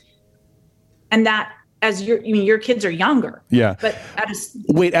else. And that, as your kids are younger. Yeah. But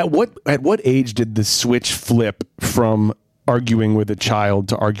at what age did the switch flip from arguing with a child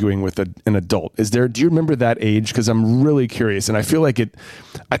to arguing with an adult? Do you remember that age? Because I'm really curious. And I feel like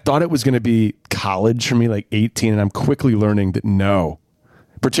I thought it was going to be college for me, like 18. And I'm quickly learning that no,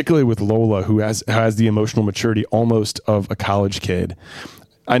 particularly with Lola, who has the emotional maturity almost of a college kid.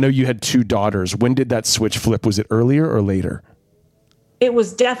 I know you had 2 daughters. When did that switch flip? Was it earlier or later? It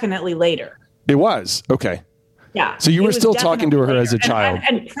was definitely later. It was. Okay. Yeah. So you were still talking to her as a child.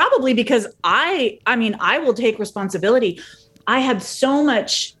 And probably because I will take responsibility. I had so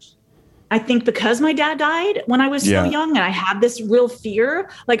much, I think because my dad died when I was so young and I had this real fear,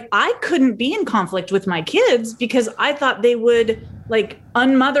 like I couldn't be in conflict with my kids because I thought they would like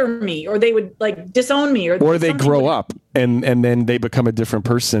unmother me or they would like disown me or they grow up and then they become a different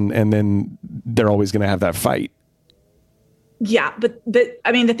person and then they're always going to have that fight. Yeah. But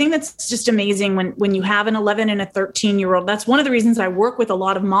I mean, the thing that's just amazing when you have an 11 and a 13-year-old, that's one of the reasons I work with a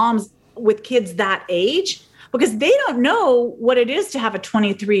lot of moms with kids that age, because they don't know what it is to have a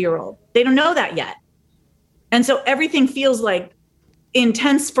 23-year-old. They don't know that yet. And so everything feels like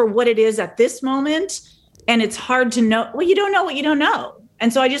intense for what it is at this moment. And it's hard to know. Well, you don't know what you don't know.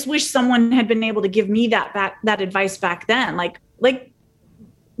 And so I just wish someone had been able to give me that advice back then. Like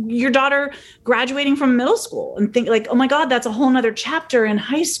your daughter graduating from middle school and think like, oh my God, that's a whole nother chapter in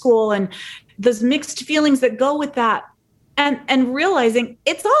high school. And those mixed feelings that go with that. And realizing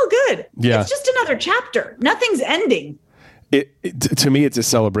it's all good. Yeah. It's just another chapter. Nothing's ending. To me, it's a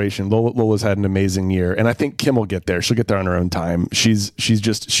celebration. Lola's had an amazing year, and I think Kim will get there. She'll get there on her own time. She's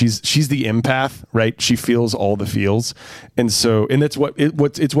the empath, right? She feels all the feels, and that's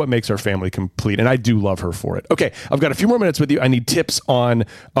what makes our family complete. And I do love her for it. Okay, I've got a few more minutes with you. I need tips on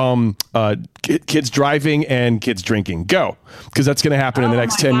kids driving and kids drinking. Go, because that's going to happen in the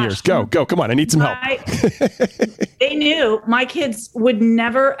next 10 years. Go. Come on, I need some help. They knew my kids would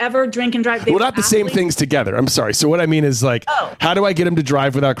never ever drink and drive. Well, not the same things together. I'm sorry. So what I mean is like. How do I get them to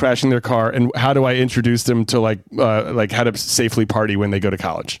drive without crashing their car? And how do I introduce them to like how to safely party when they go to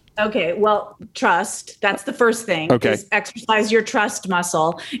college? Okay. Well, trust. That's the first thing. Okay. Is exercise your trust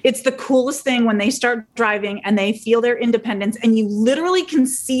muscle. It's the coolest thing when they start driving and they feel their independence and you literally can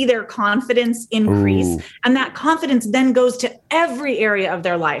see their confidence increase. Ooh. And that confidence then goes to every area of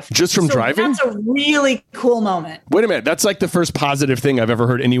their life. Just from driving? That's a really cool moment. Wait a minute. That's like the first positive thing I've ever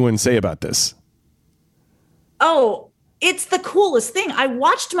heard anyone say about this. Oh, it's the coolest thing. I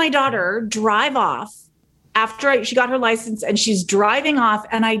watched my daughter drive off after she got her license and she's driving off.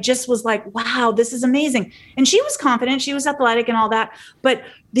 And I just was like, wow, this is amazing. And she was confident. She was athletic and all that. But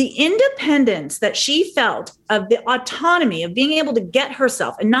the independence that she felt of the autonomy of being able to get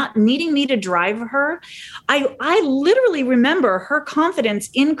herself and not needing me to drive her, I literally remember her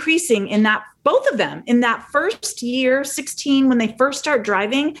confidence increasing in that, both of them in that first year, 16, when they first start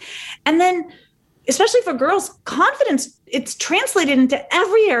driving. And then especially for girls, confidence, it's translated into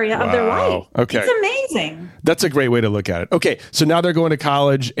every area of their life. Okay. It's amazing. That's a great way to look at it. Okay. So now they're going to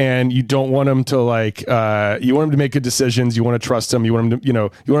college and you don't want them to you want them to make good decisions. You want to trust them. You want them to, you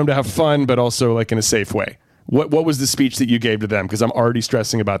want them to have fun, but also like in a safe way. What was the speech that you gave to them? Because I'm already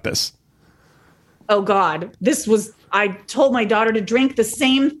stressing about this. Oh God, I told my daughter to drink the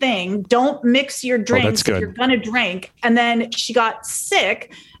same thing. Don't mix your drinks if you're going to drink. And then she got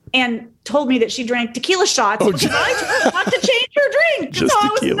sick and told me that she drank tequila shots because I told her not to change her drink. So I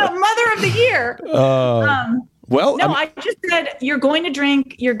was the mother of the year. I just said, you're going to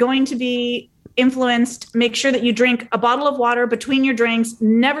drink, you're going to be influenced. Make sure that you drink a bottle of water between your drinks.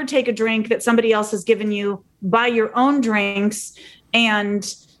 Never take a drink that somebody else has given you. Buy your own drinks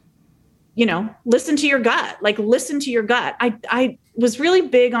and, listen to your gut. Listen to your gut. I was really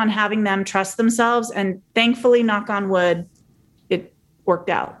big on having them trust themselves, and thankfully, knock on wood,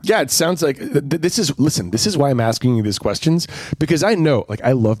 worked out. Yeah, it sounds like this is why I'm asking you these questions, because I know,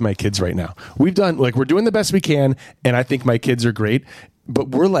 I love my kids right now. We're doing the best we can, and I think my kids are great, but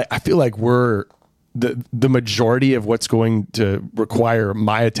I feel like we're the majority of what's going to require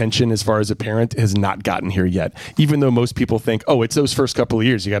my attention as far as a parent has not gotten here yet. Even though most people think, oh, it's those first couple of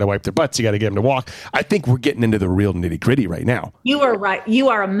years, you got to wipe their butts, you got to get them to walk. I think we're getting into the real nitty gritty right now. You are right. You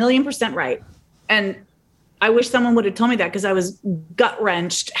are 1,000,000% right. And I wish someone would have told me that, because I was gut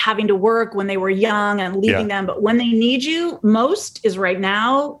wrenched having to work when they were young and leaving them. But when they need you most is right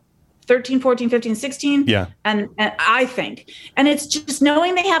now, 13, 14, 15, 16. Yeah. And I think, and it's just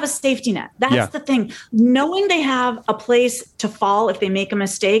knowing they have a safety net. That's the thing. Knowing they have a place to fall if they make a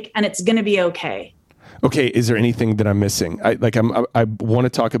mistake, and it's going to be okay. Okay. Is there anything that I'm missing? I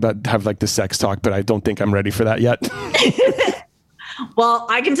want to have the sex talk, but I don't think I'm ready for that yet. Well,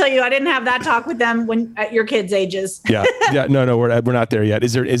 I can tell you, I didn't have that talk with them when at your kids' ages. Yeah. No, we're not there yet.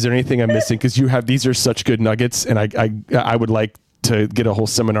 Is there anything I'm missing? Because these are such good nuggets, and I would like to get a whole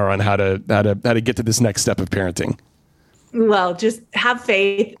seminar on how to get to this next step of parenting. Well, just have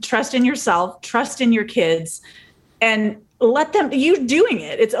faith, trust in yourself, trust in your kids, and let them, you doing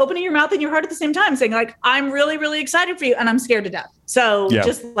it. It's opening your mouth and your heart at the same time, saying like, I'm really, really excited for you and I'm scared to death. So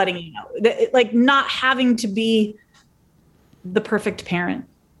just letting you know, like not having to be the perfect parent.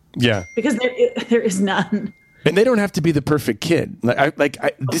 Yeah. Because there is none. And they don't have to be the perfect kid.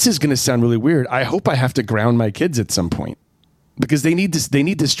 This is going to sound really weird. I hope I have to ground my kids at some point because they need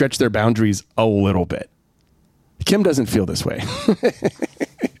to stretch their boundaries a little bit. Kim doesn't feel this way.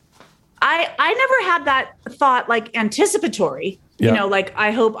 I never had that thought like anticipatory, you know, like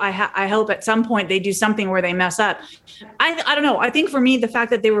I hope at some point they do something where they mess up. I don't know. I think for me, the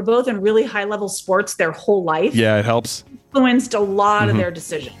fact that they were both in really high level sports their whole life. Yeah, it helps. Influenced a lot of their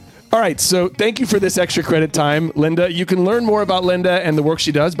decisions. All right. So thank you for this extra credit time, Linda. You can learn more about Linda and the work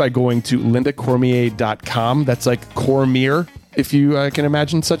she does by going to lindacormier.com. That's like Cormier, if you can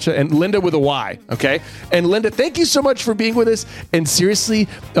imagine such a, and Linda with a Y, okay? And Linda, thank you so much for being with us. And seriously,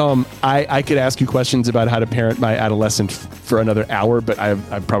 I could ask you questions about how to parent my adolescent for another hour, but I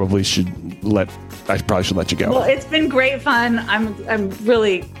probably should let you go. Well, it's been great fun. I'm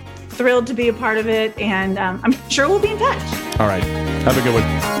really thrilled to be a part of it, and I'm sure we'll be in touch. All right. Have a good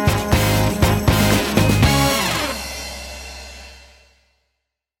one.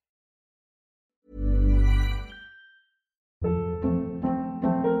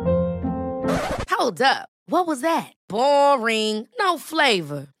 Hold up. What was that? Boring. No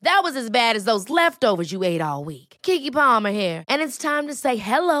flavor. That was as bad as those leftovers you ate all week. Keke Palmer here, and it's time to say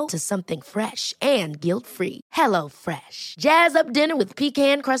hello to something fresh and guilt-free. HelloFresh. Jazz up dinner with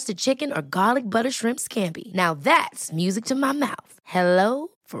pecan-crusted chicken or garlic butter shrimp scampi. Now that's music to my mouth.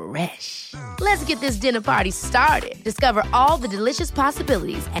 HelloFresh. Let's get this dinner party started. Discover all the delicious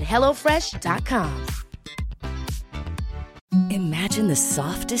possibilities at HelloFresh.com. Imagine the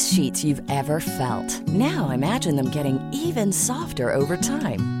softest sheets you've ever felt. Now imagine them getting even softer over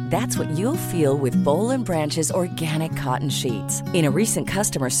time. That's what you'll feel with Boll & Branch's organic cotton sheets. In a recent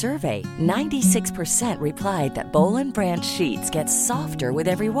customer survey, 96% replied that Boll & Branch sheets get softer with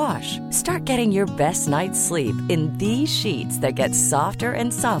every wash. Start getting your best night's sleep in these sheets that get softer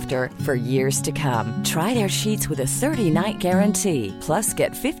and softer for years to come. Try their sheets with a 30-night guarantee. Plus,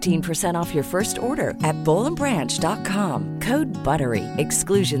 get 15% off your first order at bollandbranch.com. Code BUTTERY.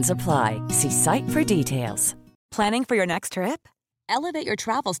 Exclusions apply. See site for details. Planning for your next trip? Elevate your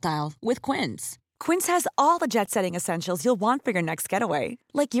travel style with Quince. Quince has all the jet-setting essentials you'll want for your next getaway,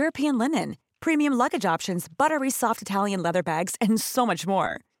 like European linen, premium luggage options, buttery soft Italian leather bags, and so much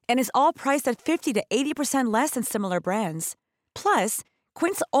more. And is all priced at 50 to 80% less than similar brands. Plus,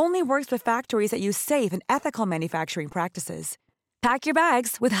 Quince only works with factories that use safe and ethical manufacturing practices. Pack your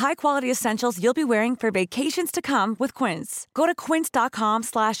bags with high-quality essentials you'll be wearing for vacations to come with Quince. Go to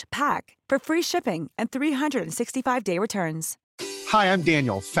quince.com/pack for free shipping and 365-day returns. Hi, I'm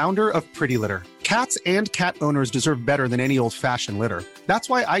Daniel, founder of Pretty Litter. Cats and cat owners deserve better than any old-fashioned litter. That's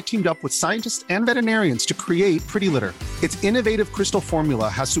why I teamed up with scientists and veterinarians to create Pretty Litter. Its innovative crystal formula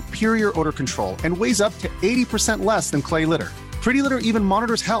has superior odor control and weighs up to 80% less than clay litter. Pretty Litter even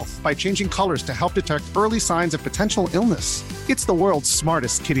monitors health by changing colors to help detect early signs of potential illness. It's the world's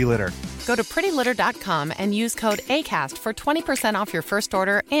smartest kitty litter. Go to prettylitter.com and use code ACAST for 20% off your first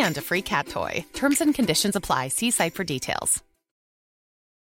order and a free cat toy. Terms and conditions apply. See site for details.